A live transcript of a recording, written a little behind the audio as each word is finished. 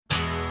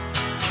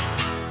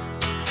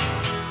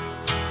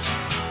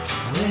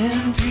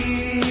in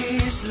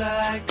peace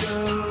like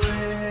a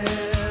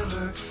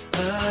river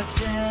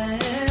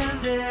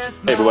attendeth.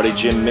 Hey everybody,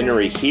 Jim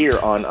Minery here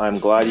on I'm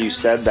Glad You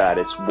Said That.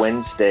 It's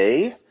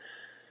Wednesday,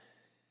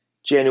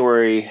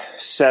 January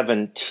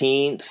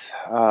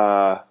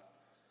 17th.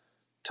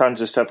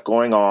 Tons of stuff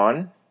going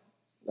on.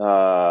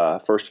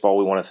 First of all,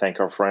 we want to thank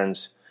our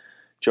friends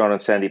John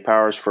and Sandy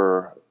Powers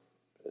for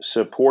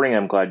supporting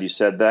I'm Glad You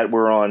Said That.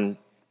 We're on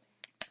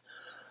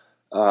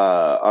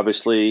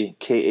obviously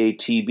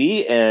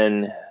KATB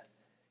and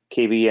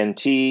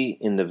KBNT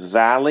in the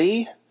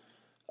Valley,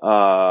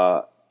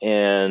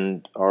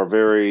 and are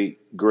very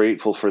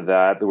grateful for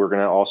that. We're going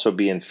to also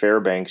be in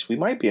Fairbanks. We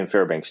might be in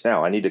Fairbanks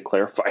now. I need to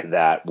clarify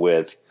that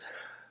with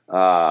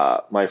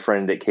my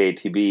friend at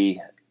KATB,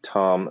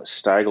 Tom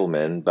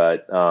Steigelman.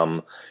 But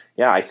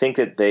yeah, I think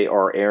that they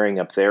are airing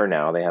up there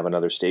now. They have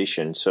another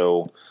station.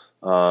 So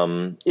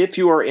if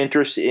you are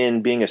interested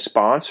in being a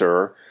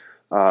sponsor,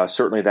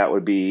 certainly that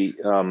would be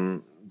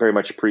very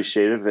much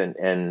appreciated,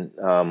 and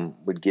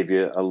would give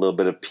you a little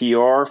bit of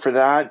PR for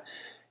that.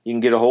 You can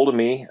get a hold of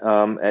me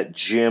at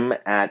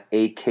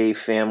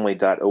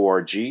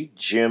jim@akfamily.org,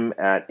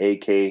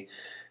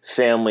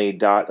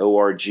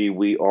 jim@akfamily.org.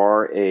 We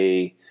are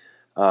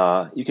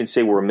you can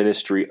say we're a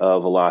ministry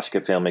of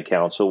Alaska Family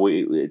Council.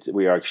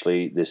 We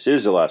actually, this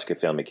is Alaska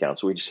Family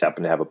Council. We just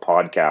happen to have a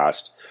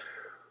podcast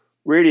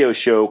radio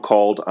show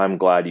called I'm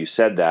Glad You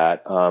Said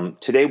That.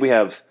 Today we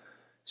have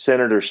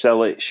Senator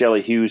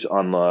Shelley Hughes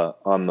on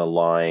the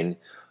line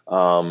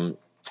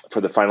for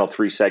the final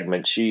three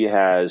segments. She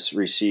has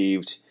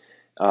received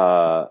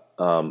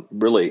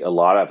really a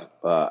lot of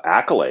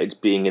accolades,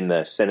 being in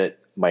the Senate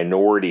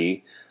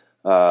minority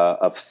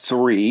of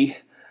three,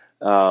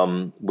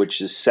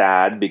 which is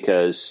sad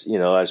because,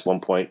 at one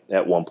point,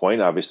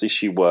 obviously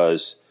she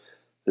was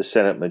the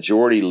Senate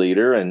majority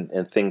leader,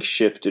 and things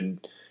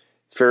shifted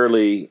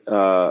fairly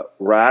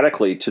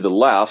radically to the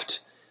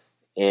left.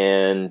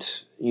 And,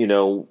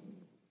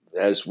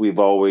 as we've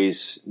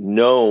always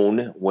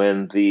known,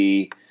 when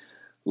the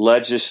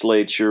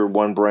legislature,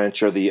 one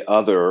branch or the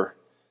other,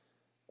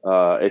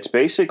 it's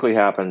basically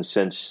happened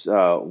since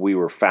we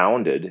were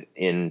founded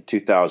in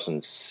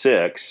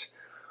 2006.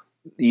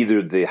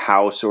 Either the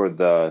House or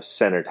the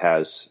Senate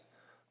has,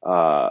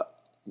 the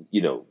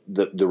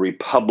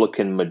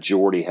Republican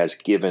majority has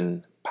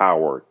given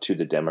power to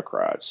the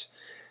Democrats.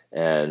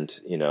 And,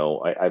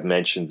 I've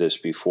mentioned this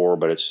before,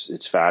 but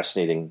it's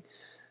fascinating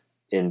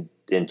in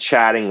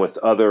chatting with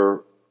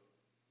other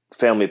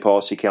family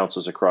policy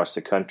councils across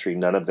the country.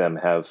 None of them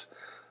have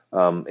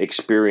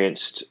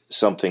experienced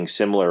something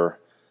similar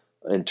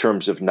in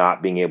terms of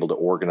not being able to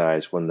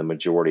organize when the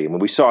majority. I mean,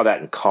 we saw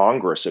that in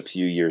Congress a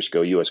few years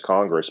ago, U.S.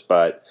 Congress,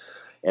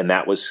 and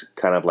that was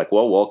kind of like,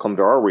 well, welcome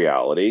to our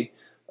reality.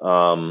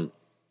 But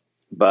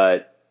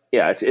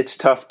yeah, it's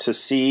tough to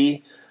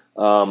see,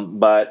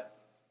 but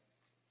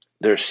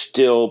there's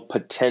still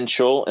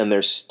potential, and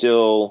there's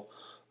still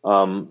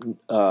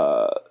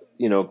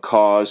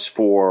cause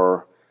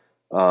for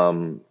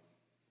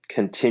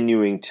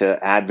continuing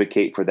to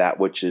advocate for that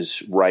which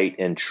is right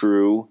and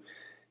true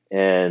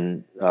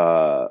and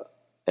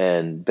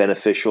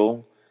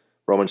beneficial.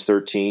 Romans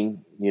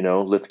 13,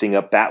 lifting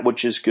up that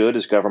which is good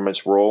is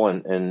government's role,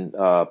 and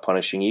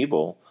punishing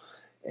evil.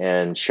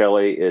 And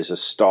Shelley is a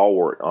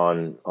stalwart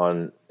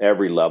on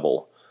every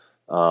level.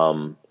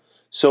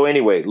 So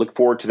anyway, look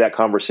forward to that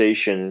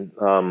conversation.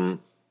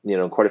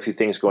 Quite a few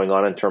things going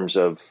on in terms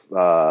of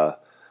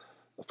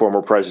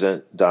former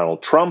President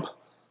Donald Trump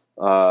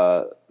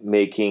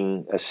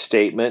making a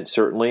statement,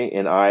 certainly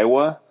in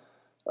Iowa.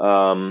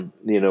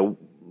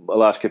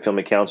 Alaska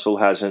Family Council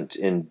hasn't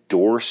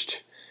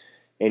endorsed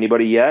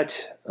anybody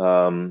yet,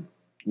 and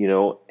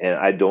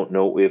I don't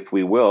know if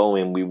we will. I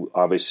mean, we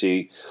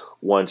obviously,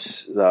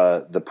 once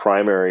the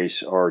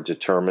primaries are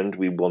determined,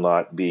 we will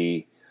not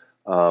be,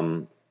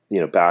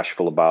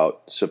 bashful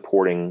about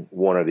supporting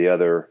one or the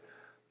other,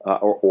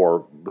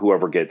 or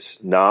whoever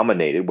gets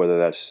nominated, whether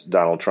that's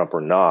Donald Trump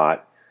or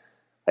not.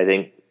 I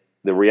think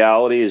the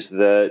reality is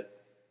that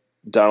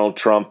Donald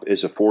Trump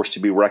is a force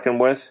to be reckoned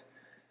with.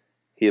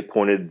 He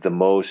appointed the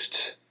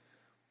most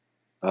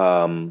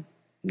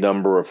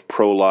number of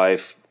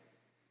pro-life,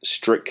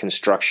 strict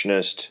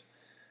constructionist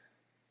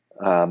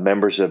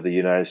members of the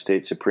United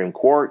States Supreme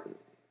Court.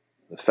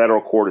 The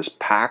federal court is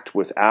packed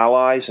with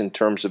allies in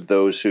terms of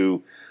those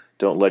who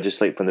don't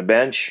legislate from the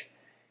bench.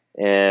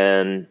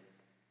 And,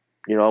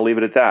 I'll leave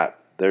it at that.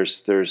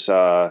 There's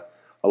a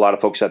lot of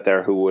folks out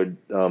there who would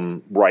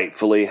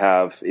rightfully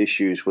have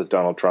issues with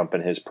Donald Trump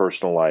and his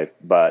personal life,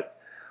 but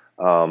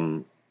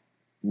we're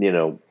going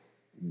to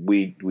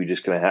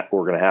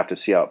have to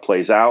see how it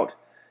plays out.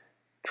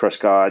 Trust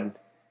God,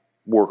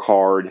 work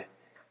hard,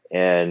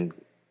 and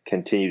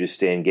continue to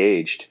stay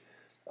engaged.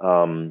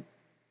 In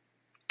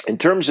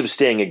terms of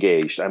staying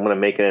engaged, I'm going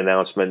to make an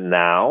announcement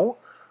now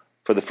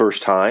for the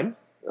first time.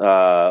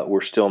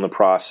 We're still in the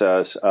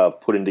process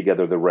of putting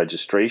together the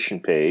registration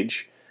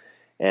page,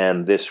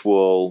 and this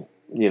will,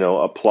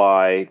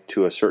 apply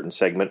to a certain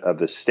segment of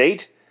the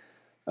state,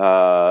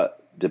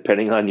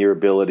 depending on your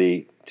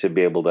ability to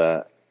be able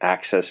to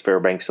access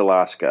Fairbanks,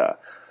 Alaska.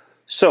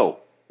 So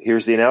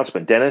here's the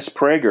announcement. Dennis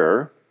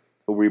Prager,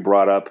 who we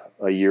brought up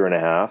a year and a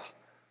half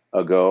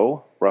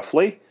ago,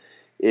 roughly,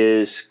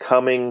 is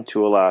coming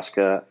to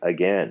Alaska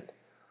again.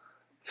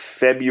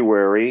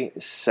 Saturday,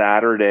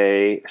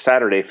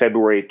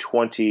 February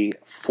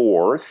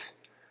 24th,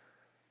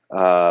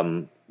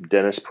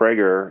 Dennis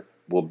Prager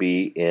will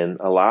be in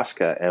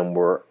Alaska, and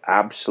we're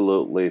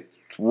absolutely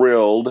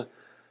thrilled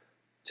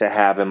to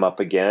have him up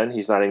again.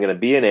 He's not even going to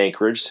be in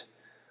Anchorage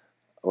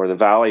or the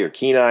Valley or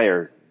Kenai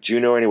or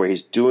Juneau, anywhere.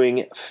 He's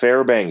doing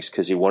Fairbanks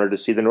because he wanted to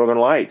see the Northern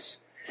Lights.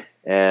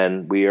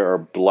 And we are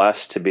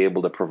blessed to be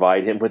able to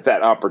provide him with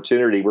that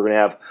opportunity. We're going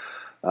to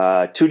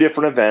have 2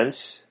 different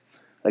events.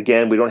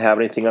 Again, we don't have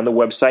anything on the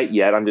website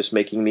yet. I'm just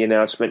making the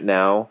announcement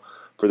now.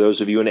 For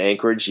those of you in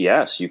Anchorage,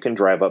 yes, you can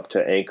drive up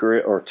to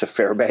Anchorage or to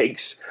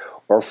Fairbanks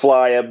or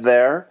fly up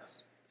there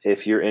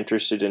if you're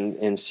interested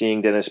in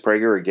seeing Dennis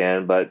Prager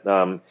again. But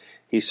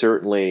he's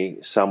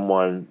certainly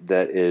someone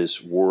that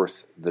is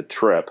worth the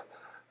trip.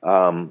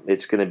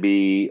 It's going to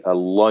be a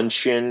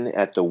luncheon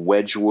at the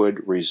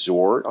Wedgwood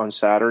Resort on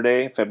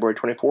Saturday, February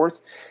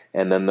 24th,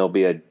 and then there'll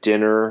be a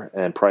dinner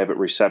and private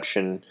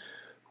reception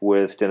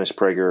with Dennis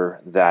Prager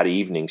that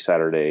evening,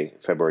 Saturday,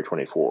 February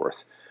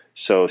 24th.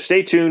 So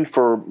stay tuned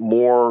for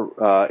more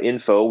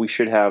info. We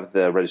should have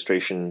the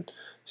registration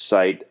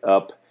site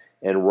up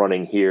and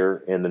running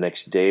here in the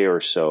next day or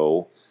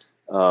so.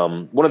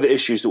 One of the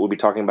issues that we'll be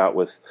talking about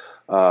with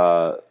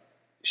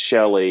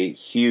Shelley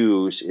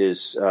Hughes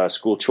is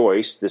school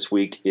choice. This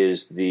week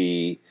is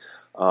the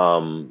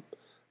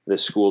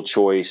school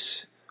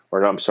choice,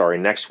 or no, I'm sorry,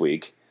 next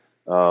week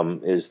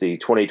is the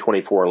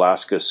 2024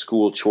 Alaska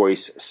School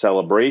Choice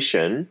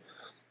Celebration.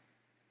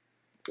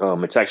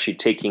 It's actually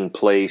taking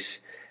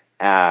place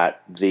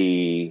at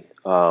the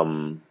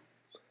Alaska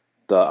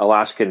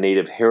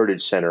Native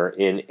Heritage Center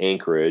in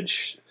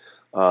Anchorage.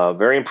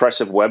 Very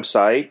impressive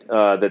website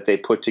that they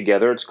put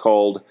together. It's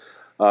called,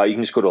 you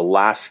can just go to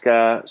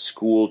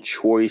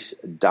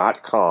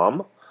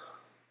alaskaschoolchoice.com.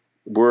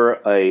 We're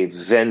a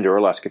vendor,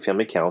 Alaska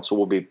Family Council.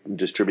 We'll be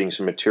distributing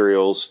some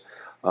materials,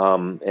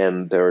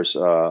 and there's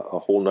a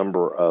whole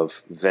number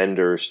of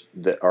vendors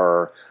that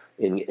are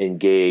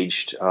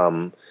engaged.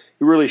 You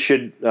really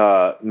should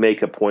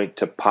make a point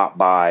to pop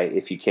by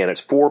if you can.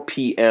 It's 4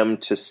 p.m.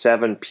 to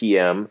 7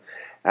 p.m.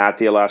 at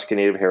the Alaska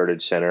Native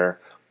Heritage Center,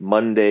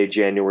 Monday,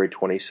 January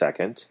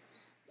 22nd.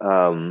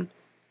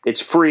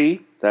 It's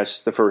free.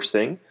 That's the first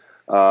thing.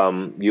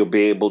 You'll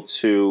be able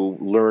to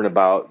learn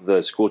about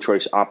the school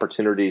choice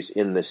opportunities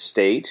in the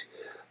state.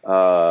 We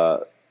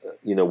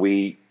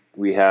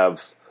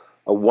have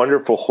a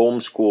wonderful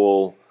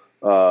homeschool,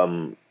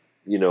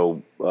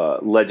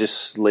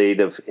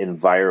 legislative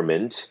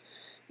environment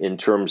in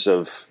terms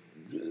of,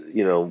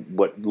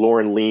 what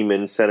Lauren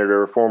Lehman,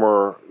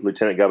 former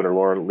Lieutenant Governor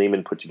Lauren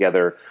Lehman put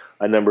together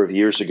a number of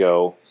years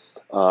ago,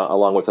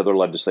 along with other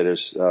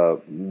legislators,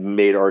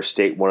 made our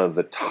state one of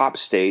the top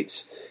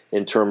states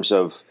in terms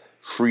of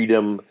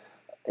freedom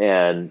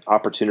and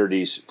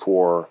opportunities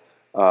for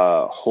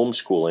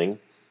homeschooling.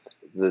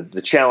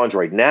 The challenge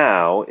right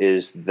now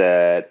is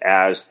that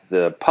as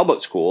the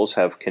public schools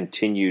have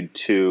continued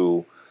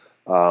to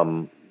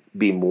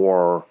be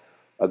more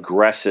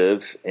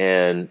aggressive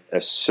and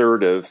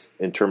assertive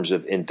in terms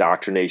of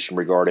indoctrination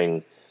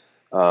regarding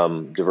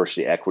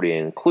diversity, equity,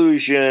 and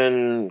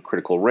inclusion,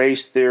 critical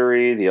race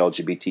theory, the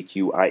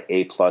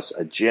LGBTQIA plus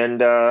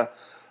agenda,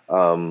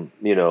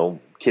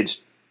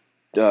 kids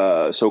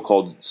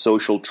so-called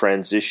social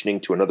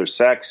transitioning to another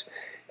sex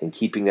and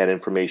keeping that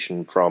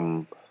information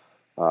from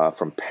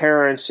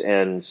parents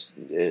and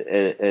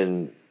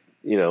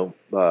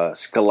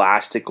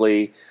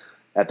scholastically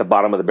at the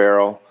bottom of the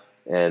barrel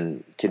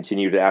and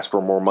continue to ask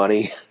for more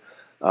money.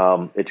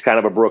 It's kind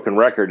of a broken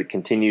record. It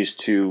continues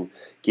to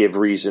give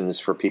reasons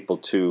for people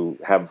to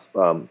have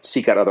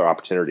seek out other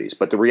opportunities.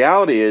 But the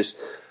reality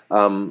is,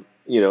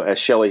 as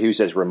Shelley Hughes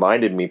has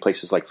reminded me,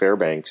 places like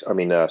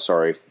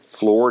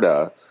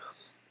Florida,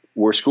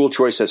 where school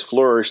choice has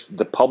flourished,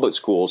 the public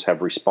schools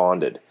have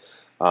responded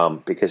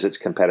because it's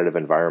a competitive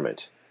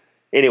environment.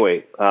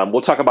 Anyway,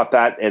 we'll talk about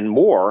that and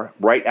more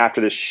right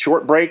after this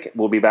short break.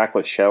 We'll be back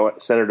with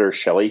Senator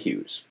Shelley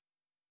Hughes.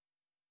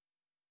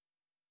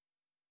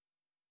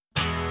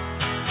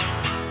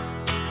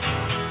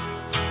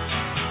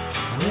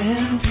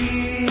 When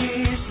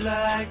peace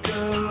like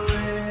a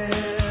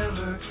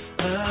river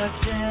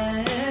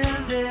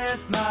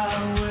attendeth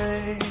my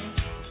way.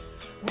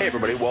 Hey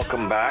everybody,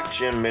 welcome back.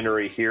 Jim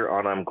Minery here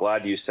on I'm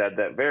Glad You Said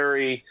That.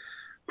 Very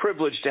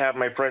privileged to have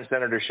my friend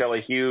Senator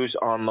Shelley Hughes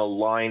on the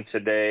line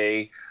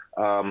today.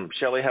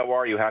 Shelley, how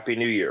are you? Happy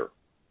New Year.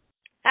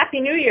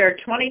 Happy New Year,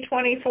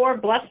 2024.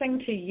 Blessing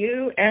to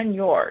you and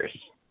yours.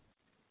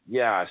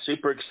 Yeah,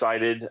 super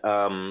excited.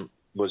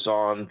 Was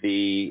on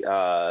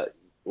the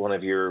one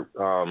of your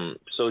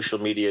social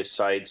media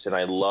sites, and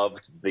I loved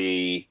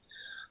the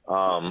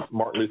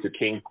Martin Luther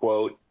King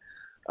quote.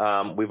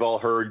 We've all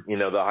heard,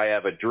 the I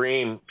Have a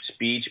Dream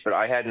speech, but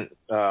I hadn't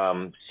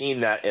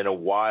seen that in a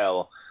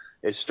while.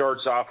 It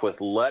starts off with,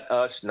 "Let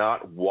us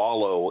not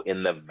wallow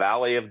in the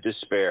valley of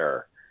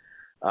despair."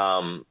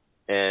 And,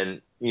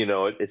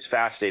 it's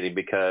fascinating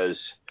because,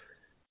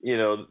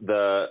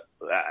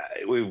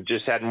 we've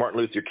just had Martin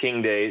Luther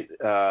King Day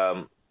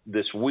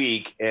this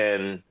week,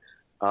 and,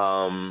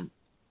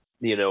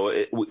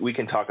 we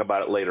can talk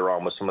about it later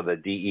on with some of the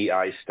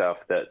DEI stuff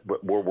that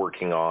we're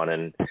working on,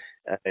 and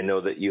I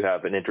know that you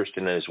have an interest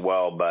in it as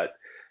well. But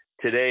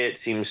today it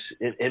seems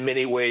in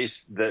many ways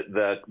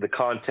that the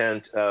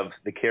content of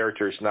the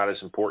character is not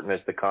as important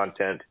as the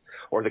content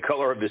or the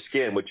color of the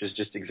skin, which is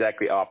just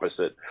exactly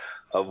opposite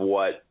of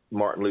what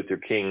Martin Luther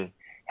King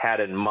had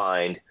in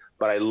mind.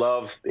 But I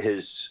love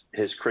his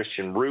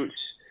Christian roots,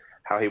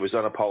 how he was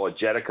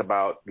unapologetic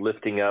about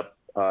lifting up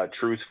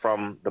truth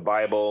from the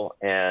Bible,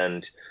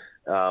 and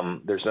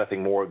there's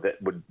nothing more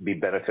that would be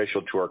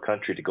beneficial to our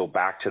country to go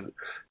back to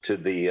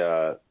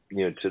the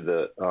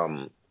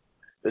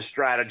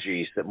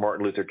strategies that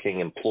Martin Luther King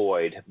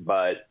employed.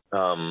 But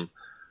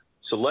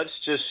so let's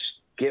just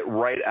get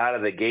right out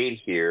of the gate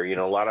here.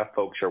 A lot of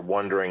folks are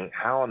wondering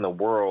how in the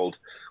world,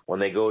 when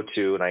they go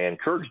to, and I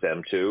encourage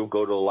them to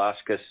go to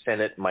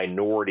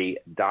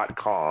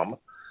AlaskaSenateMinority.com.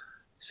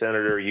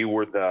 Senator, you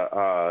were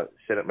the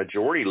Senate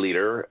Majority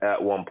Leader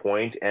at one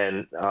point,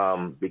 and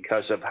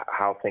because of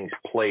how things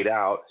played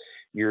out,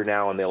 you're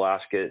now in the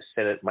Alaska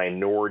Senate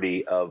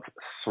Minority of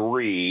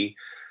 3.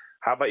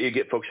 How about you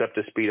get folks up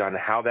to speed on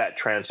how that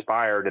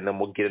transpired, and then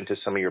we'll get into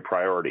some of your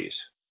priorities.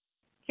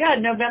 Yeah,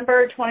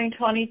 November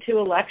 2022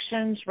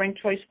 elections,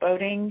 ranked choice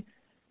voting,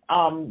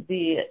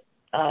 the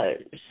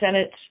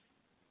Senate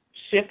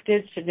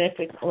shifted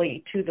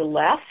significantly to the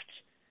left.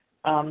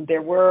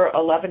 There were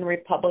 11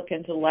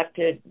 Republicans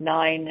elected,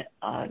 9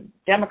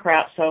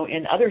 Democrats. So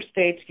in other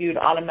states, you'd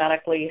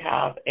automatically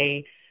have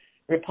a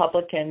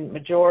Republican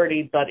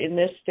majority, but in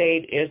this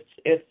state, it's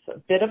a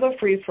bit of a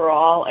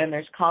free-for-all, and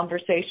there's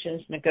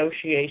conversations,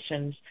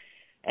 negotiations,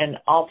 and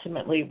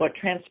ultimately what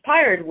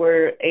transpired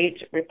were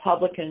 8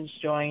 Republicans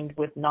joined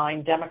with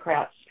 9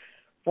 Democrats,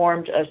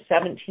 formed a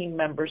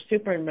 17-member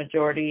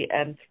supermajority,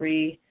 and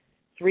three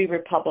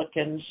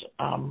Republicans,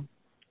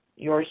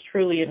 yours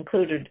truly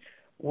included,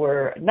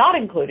 were not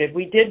included.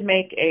 We did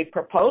make a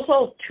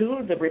proposal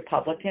to the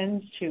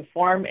Republicans to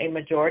form a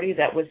majority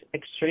that was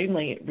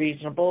extremely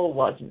reasonable,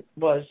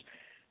 was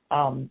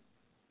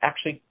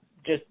actually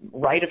just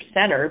right of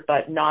center,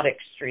 but not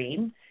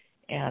extreme,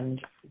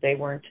 and they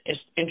weren't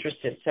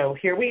interested. So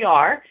here we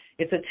are.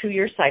 It's a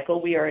 2-year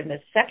cycle. We are in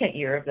the second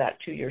year of that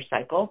 2-year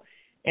cycle,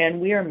 and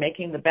we are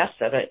making the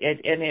best of it.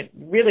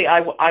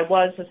 I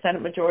was a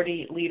Senate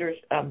Majority Leader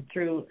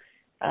through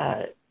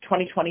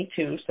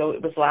 2022, so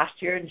it was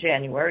last year in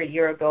January, a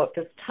year ago at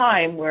this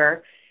time,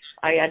 where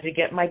I had to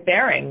get my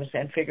bearings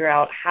and figure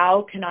out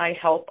how can I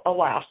help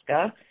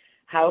Alaska,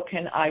 how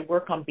can I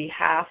work on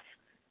behalf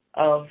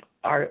of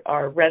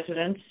our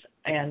residents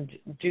and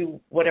do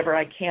whatever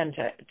I can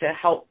to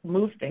help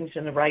move things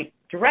in the right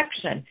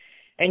direction.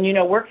 And,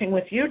 working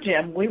with you,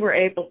 Jim, we were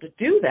able to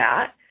do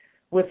that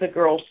with the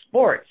girls'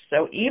 sports.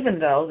 So even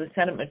though the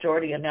Senate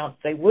majority announced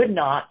they would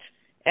not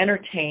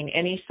entertain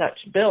any such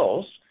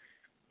bills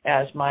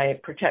as my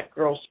Protect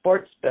Girls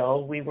Sports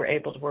bill, we were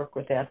able to work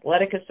with the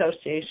Athletic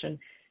Association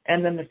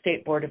and then the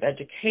State Board of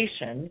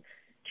Education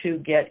to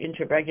get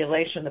into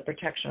regulation the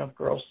protection of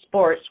girls'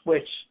 sports,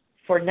 which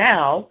for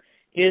now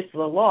is the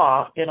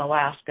law in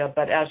Alaska.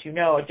 But as you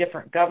know, a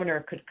different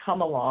governor could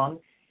come along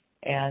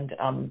and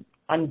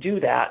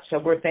undo that. So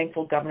we're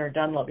thankful Governor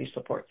Dunleavy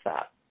supports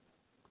that.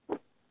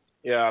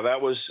 Yeah,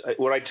 that was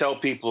what I tell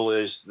people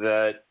is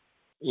that,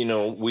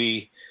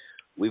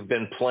 we've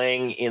been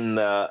playing in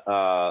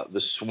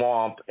the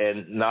swamp,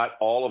 and not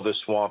all of the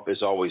swamp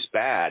is always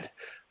bad.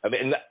 I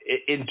mean,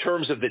 in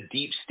terms of the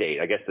deep state,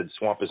 I guess the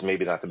swamp is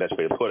maybe not the best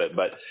way to put it,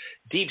 but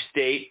deep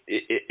state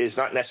is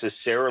not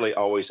necessarily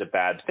always a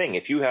bad thing.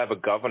 If you have a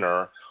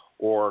governor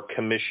or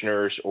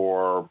commissioners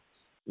or,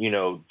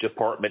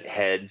 department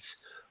heads,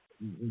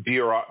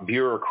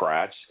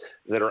 bureaucrats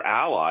that are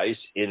allies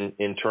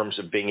in terms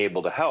of being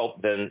able to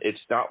help, then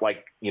it's not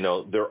like,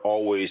 they're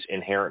always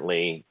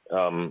inherently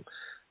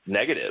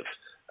negative.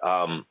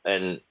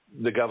 And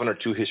the governor,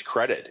 to his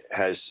credit,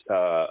 has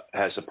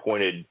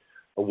appointed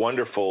a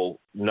wonderful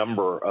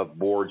number of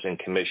boards and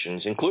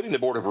commissions, including the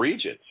Board of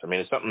Regents. I mean,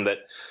 it's something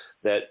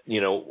that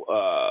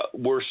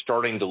we're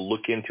starting to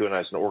look into, and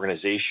as an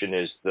organization,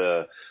 is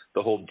the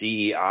whole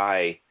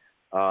DEI,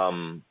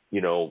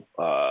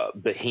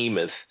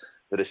 behemoth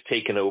that has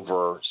taken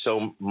over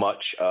so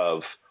much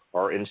of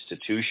our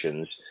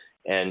institutions,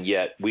 and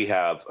yet we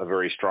have a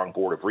very strong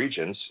Board of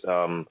Regents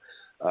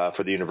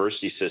for the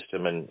university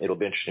system, and it'll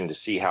be interesting to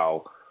see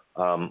how,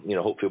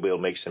 hopefully we'll be able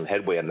to make some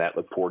headway on that.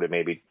 Look forward to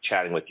maybe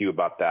chatting with you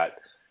about that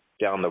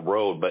down the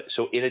road. But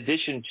so in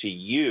addition to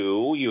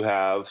you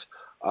have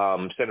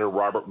Senator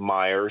Robert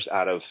Myers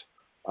out of,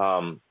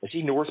 is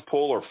he North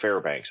Pole or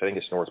Fairbanks? I think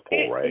it's North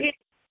Pole, right? He's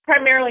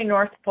primarily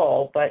North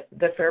Pole, but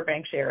the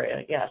Fairbanks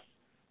area, yes.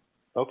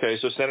 Okay,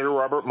 so Senator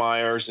Robert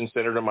Myers and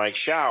Senator Mike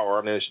Shower.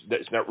 I mean,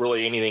 there's not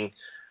really anything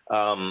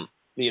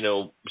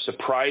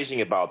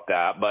surprising about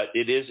that, but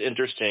it is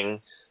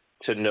interesting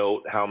to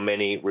note how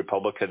many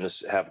Republicans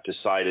have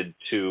decided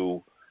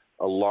to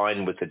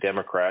align with the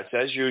Democrats.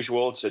 As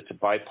usual, it's a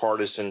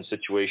bipartisan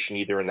situation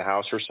either in the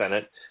House or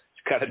Senate.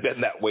 It's kind of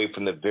been that way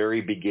from the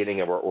very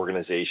beginning of our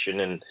organization,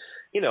 and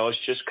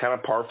it's just kind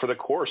of par for the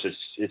course.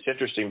 It's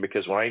interesting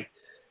because when I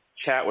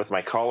chat with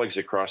my colleagues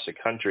across the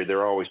country,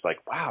 they're always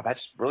like, wow, that's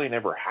really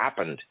never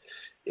happened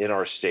in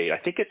our state. I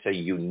think it's a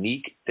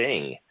unique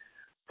thing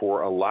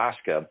for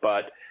Alaska.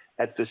 But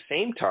at the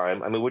same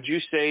time, I mean, would you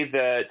say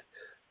that,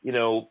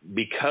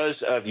 because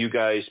of you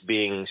guys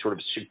being sort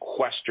of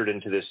sequestered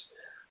into this,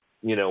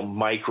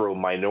 micro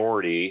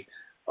minority,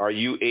 are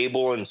you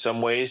able in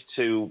some ways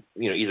to,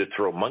 either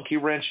throw monkey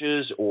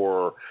wrenches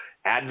or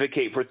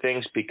advocate for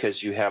things because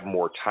you have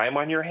more time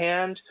on your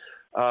hands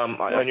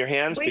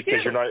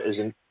because you're not as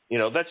in,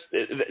 that's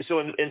so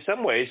in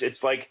some ways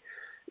it's like,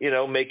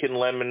 making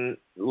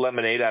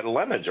lemonade out of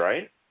lemons,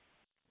 right?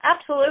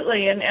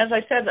 Absolutely. And as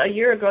I said, a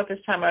year ago at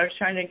this time, I was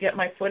trying to get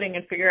my footing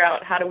and figure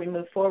out how do we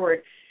move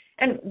forward.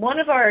 And one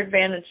of our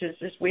advantages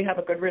is we have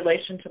a good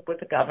relationship with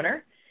the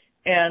governor,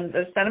 and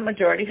the Senate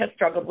majority has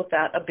struggled with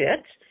that a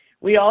bit.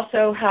 We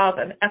also have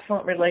an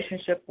excellent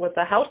relationship with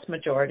the House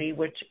majority,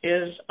 which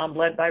is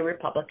led by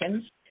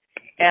Republicans.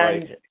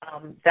 And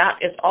that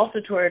is also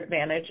to our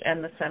advantage,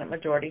 and the Senate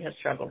majority has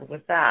struggled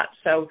with that.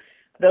 So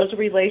those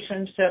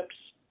relationships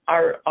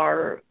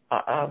are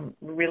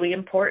really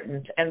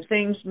important, and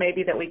things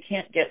maybe that we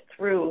can't get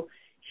through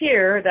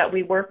here that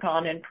we work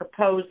on and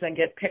propose and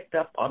get picked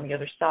up on the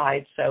other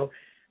side. So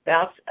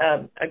that's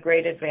a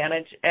great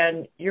advantage.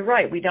 And you're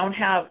right, we don't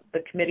have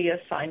the committee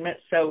assignment,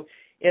 so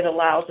it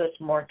allows us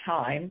more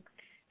time.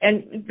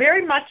 And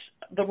very much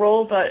the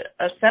role of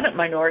a Senate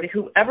minority,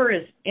 whoever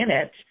is in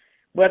it,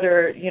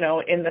 whether,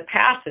 in the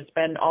past it's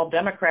been all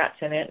Democrats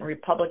in it and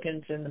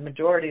Republicans in the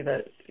majority,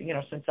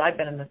 since I've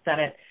been in the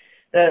Senate,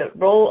 the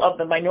role of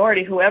the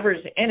minority,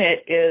 whoever's in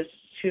it, is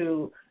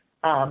to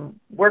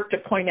work to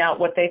point out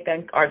what they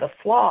think are the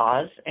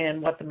flaws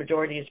and what the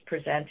majority is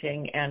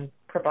presenting and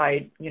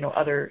provide,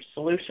 other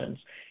solutions.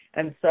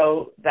 And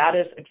so that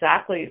is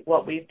exactly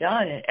what we've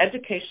done. And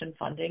education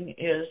funding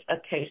is a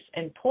case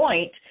in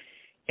point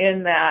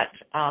in that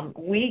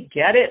we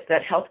get it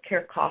that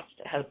healthcare costs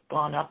have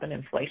gone up and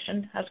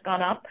inflation has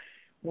gone up.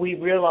 We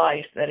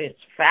realize that it's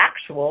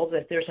factual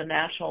that there's a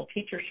national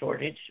teacher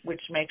shortage,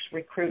 which makes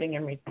recruiting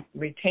and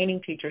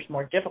retaining teachers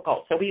more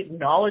difficult. So we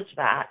acknowledge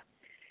that.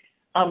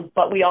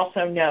 But we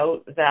also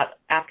know that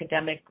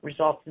academic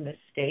results in this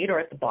state are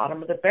at the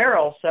bottom of the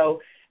barrel.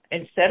 So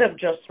instead of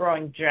just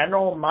throwing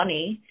general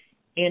money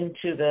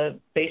into the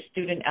base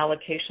student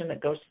allocation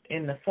that goes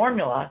in the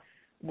formula,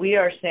 we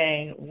are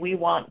saying we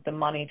want the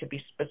money to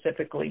be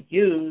specifically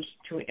used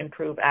to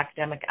improve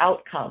academic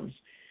outcomes.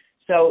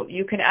 So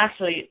you can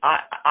actually,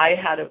 I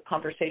had a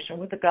conversation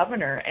with the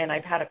governor, and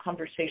I've had a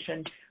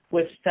conversation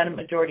with Senate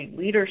Majority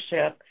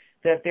leadership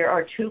that there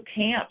are two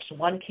camps.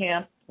 One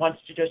camp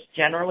wants to just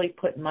generally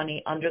put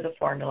money under the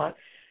formula.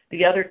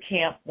 The other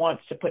camp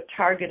wants to put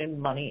targeted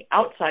money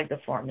outside the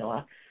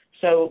formula.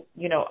 So,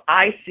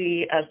 I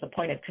see as the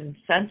point of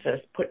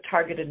consensus, put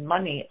targeted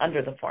money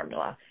under the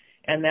formula.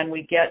 And then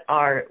we get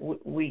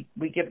we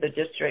give the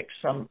district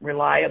some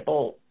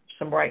reliability,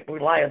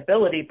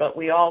 but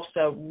we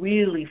also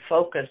really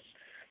focus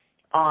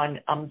on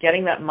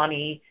getting that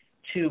money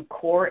to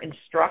core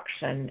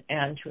instruction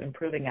and to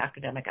improving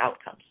academic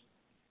outcomes.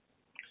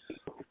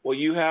 Well,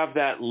 you have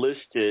that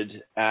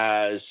listed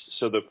as,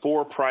 so the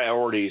four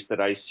priorities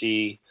that I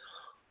see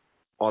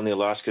on the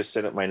Alaska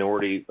Senate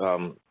Minority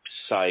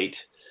site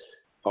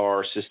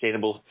are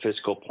sustainable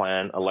fiscal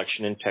plan,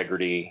 election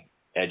integrity,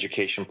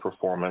 education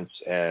performance,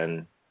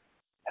 and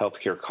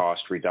healthcare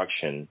cost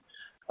reduction.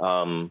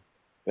 I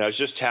was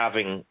just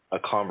having a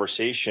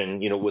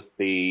conversation, with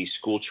the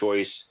school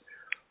choice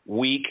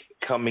week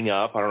coming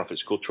up. I don't know if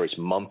it's school choice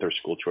month or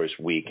school choice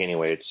week.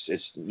 Anyway,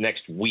 it's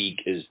next week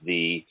is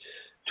the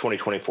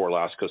 2024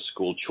 Alaska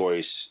School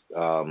Choice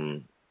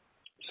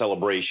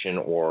celebration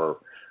or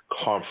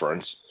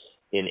conference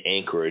in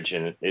Anchorage,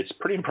 and it's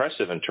pretty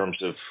impressive in terms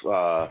of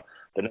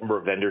the number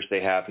of vendors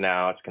they have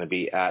now. It's going to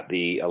be at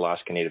the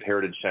Alaska Native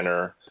Heritage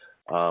Center.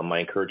 I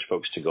encourage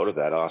folks to go to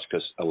that,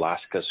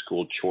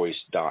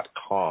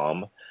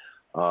 alaskaschoolchoice.com,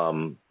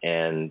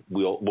 and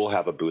we'll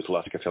have a booth.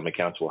 Alaska Family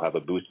Council will have a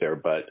booth there.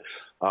 But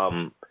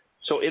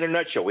so in a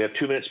nutshell, we have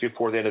 2 minutes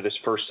before the end of this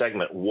first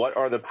segment. What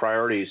are the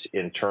priorities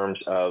in terms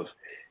of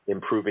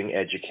improving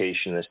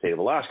education in the state of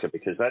Alaska?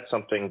 Because that's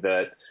something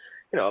that,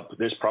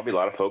 there's probably a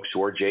lot of folks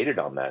who are jaded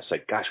on that. It's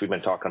like, gosh, we've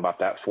been talking about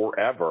that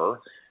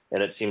forever,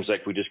 and it seems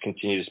like we just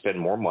continue to spend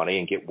more money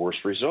and get worse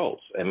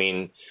results. I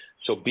mean,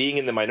 so being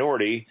in the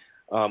minority,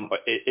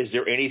 is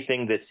there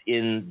anything that's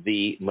in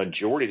the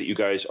majority that you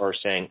guys are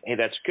saying, hey,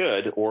 that's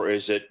good, or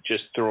is it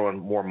just throwing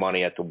more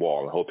money at the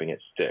wall and hoping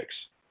it sticks?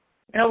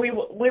 We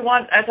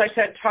want, as I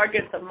said,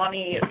 target the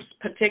money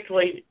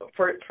particularly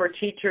for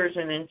teachers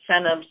and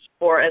incentives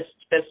for as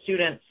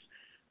students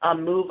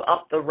move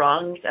up the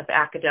rungs of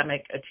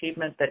academic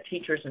achievement, that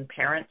teachers and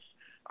parents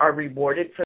are rewarded for